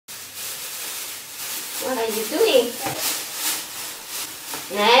What are you doing?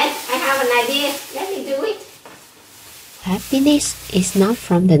 Ned, I have an idea. Let me do it. Happiness is not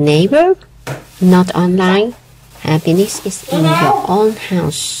from the neighbor, not online. Happiness is in your own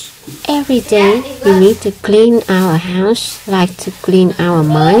house. Every day we need to clean our house like to clean our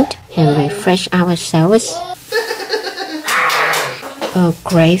mind and refresh ourselves. A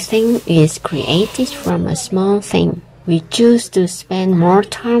great thing is created from a small thing. We choose to spend more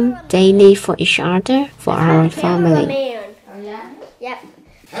time daily for each other, for our family. Yep.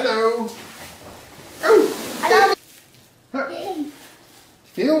 Hello. Oh. Hello.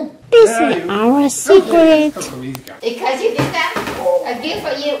 Phil? This is our secret. Because you did that, a gift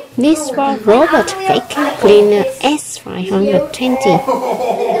for you. Neatsvor Robot Vacuum Cleaner X520.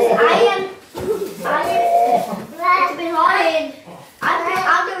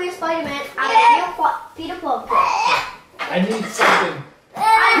 I'm doing Spider-Man. I'm Peter Parker. I need something.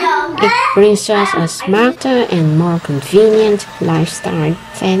 It brings us a smarter and more convenient lifestyle.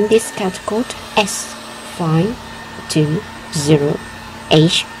 Send discount code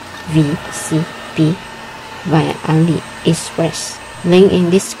X520HVCP via AliExpress. Link in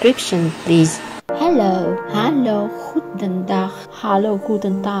description, please. Hello, guten Tag,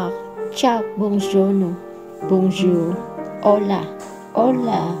 guten Tag, ciao, buongiorno, bonjour, hola,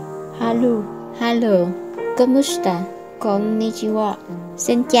 hello, kumusta, konnichiwa,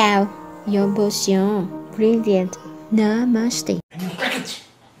 xin chào, bonjour, brilliant, namaste. A new package.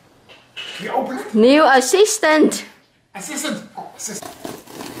 Can you open it? New assistant. Assistant. Oh, assistant.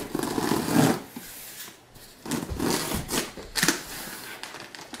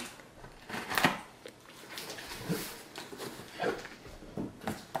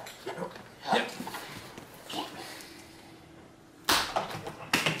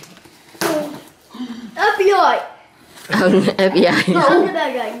 FBI. FBI. I'm the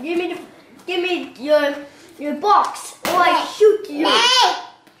bad guy. Give me your box, or I shoot you.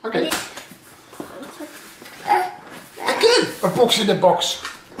 Okay. Again, a box in a box.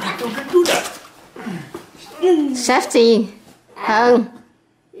 I don't do that. Safety. Hung.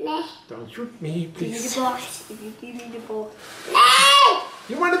 Don't shoot me, Give me please. the box. If you give me the box.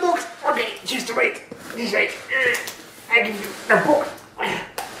 You want a box? Okay, just wait. Just wait. I give you a box.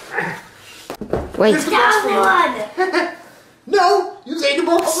 Wait. Here's the box for you. One. No, you say the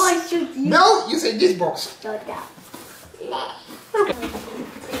box. Oh, I shoot you. No, you say this box. Not that. Wow.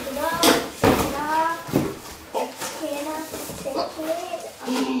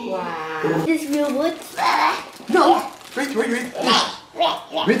 This real wood. No. Wait.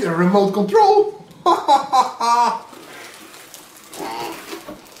 With a remote control. No,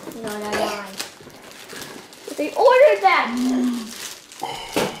 that's mine. They ordered that.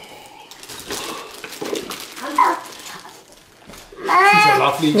 These are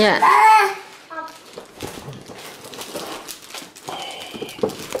lovely. Yeah.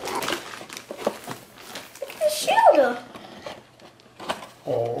 The shoulder.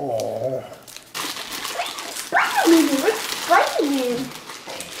 Oh. Spider-Man. Spider-Man.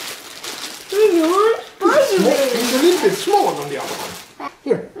 It's a little bit smaller than the other one.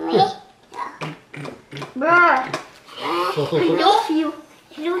 Here. Bruh. I love you.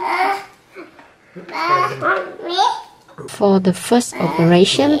 For the first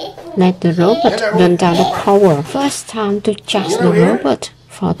operation, let the robot run down the power. First time to charge the robot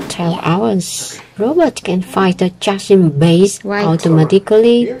for 12 hours. Robot can find the charging base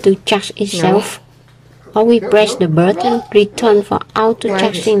automatically to charge itself. Or we press the button return for auto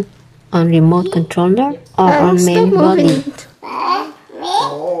charging on remote controller or on main body.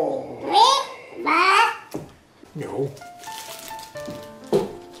 No.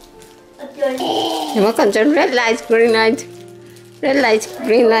 What control? Red light, green light. Red light,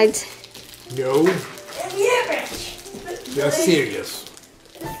 green light. No. They're serious.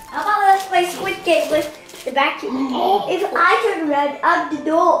 How about let's play Squid Game with the vacuum? If I turn red, I'm the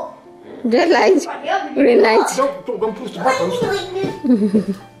door. Red light, green light. Don't push the buttons.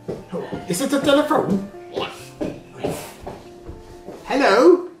 Is it a telephone? Yes.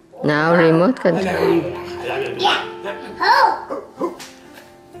 Hello? Now remote control. Hello.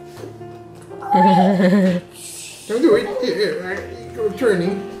 Don't do it. Here, go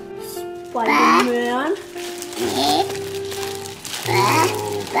turning. Spider-Man.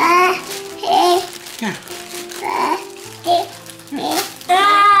 Yeah.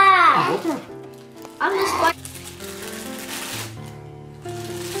 Ah! Water. I'm the spider.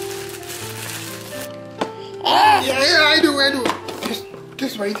 Yeah, I do.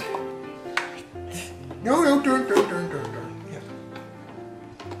 Just wait. No, turn.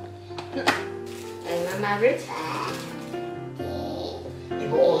 Yeah. And Mama Rich.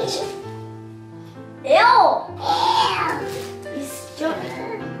 Even all this. Ew!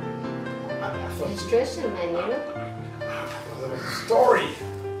 a manual. That was a story.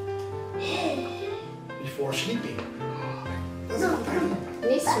 Before sleeping. That's what I do.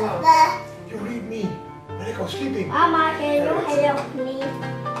 Neatsvor. You read me when I go sleeping. Mama, can you help me?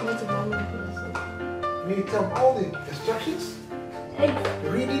 You need to tell all the instructions. You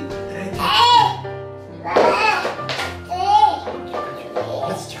read it and I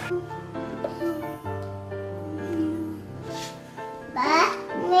let's try.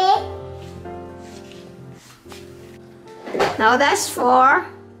 Now that's for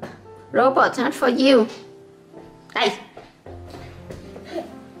robot, not for you. Đây.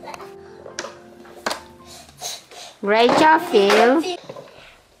 Great job, Phil.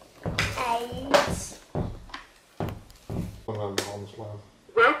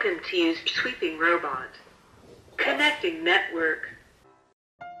 Welcome to use sweeping robot. Connecting network.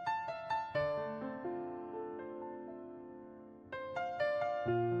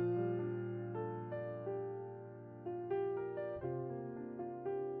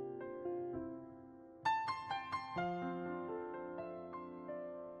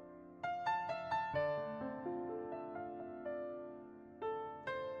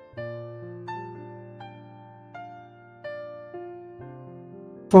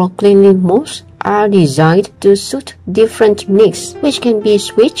 For cleaning modes are designed to suit different needs, which can be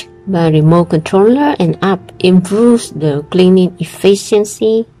switched by remote controller and app. Improves the cleaning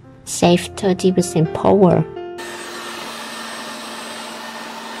efficiency, save 30% power.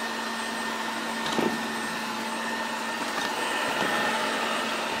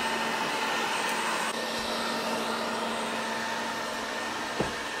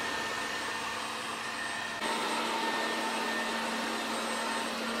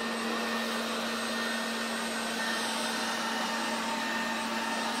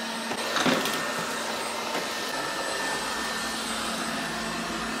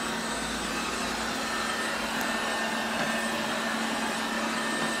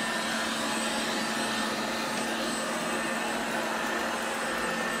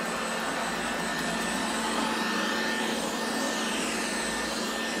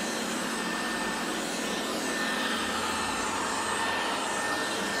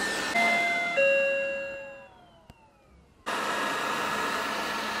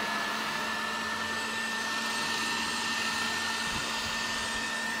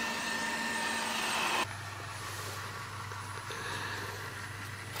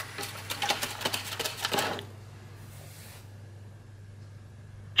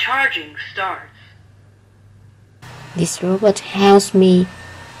 Charging starts. This robot helps me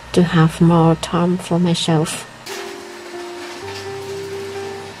to have more time for myself.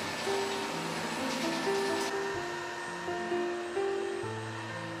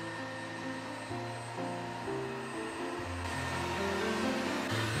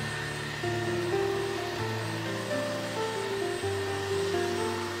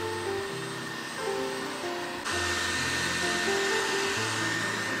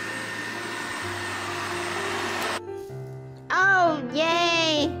 Oh,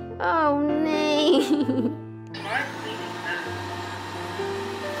 yay! Oh, nay! Smart cleaning mode.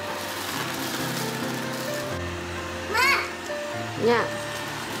 Yeah.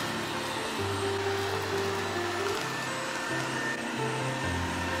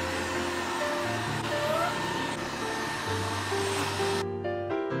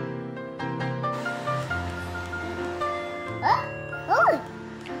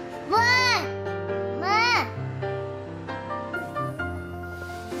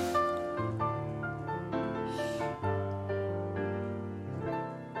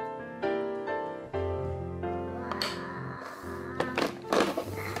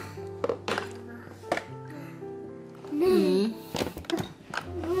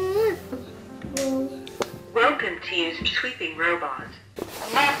 Welcome to use sweeping robot.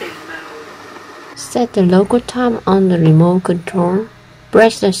 Mapping mode. Set the local time on the remote control.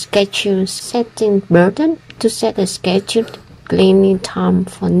 Press the schedule setting button to set the scheduled cleaning time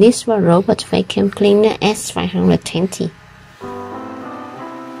for Neatsvor Robot Vacuum Cleaner X520.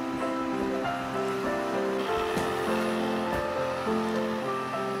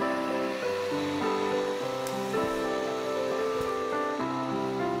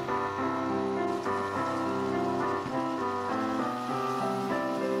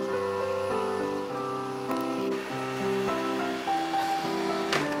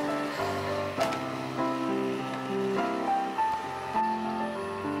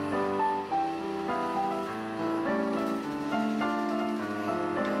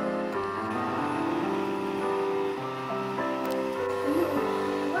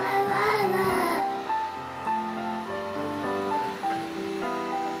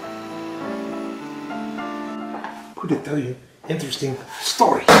 could I tell you interesting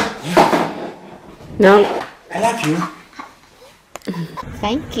story? No. I love you.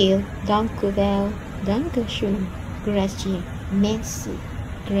 Thank you. Dank u wel. Dankeschön. Grazie. Merci.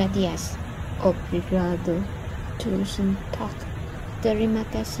 Gracias. Obrigado. Tusen tak. Terima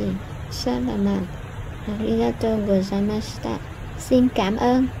kasih. Salamat. Arigatou gozaimashita. Xin cảm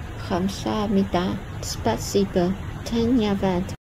ơn. 감사합니다. Spasibo. Dhanyavad.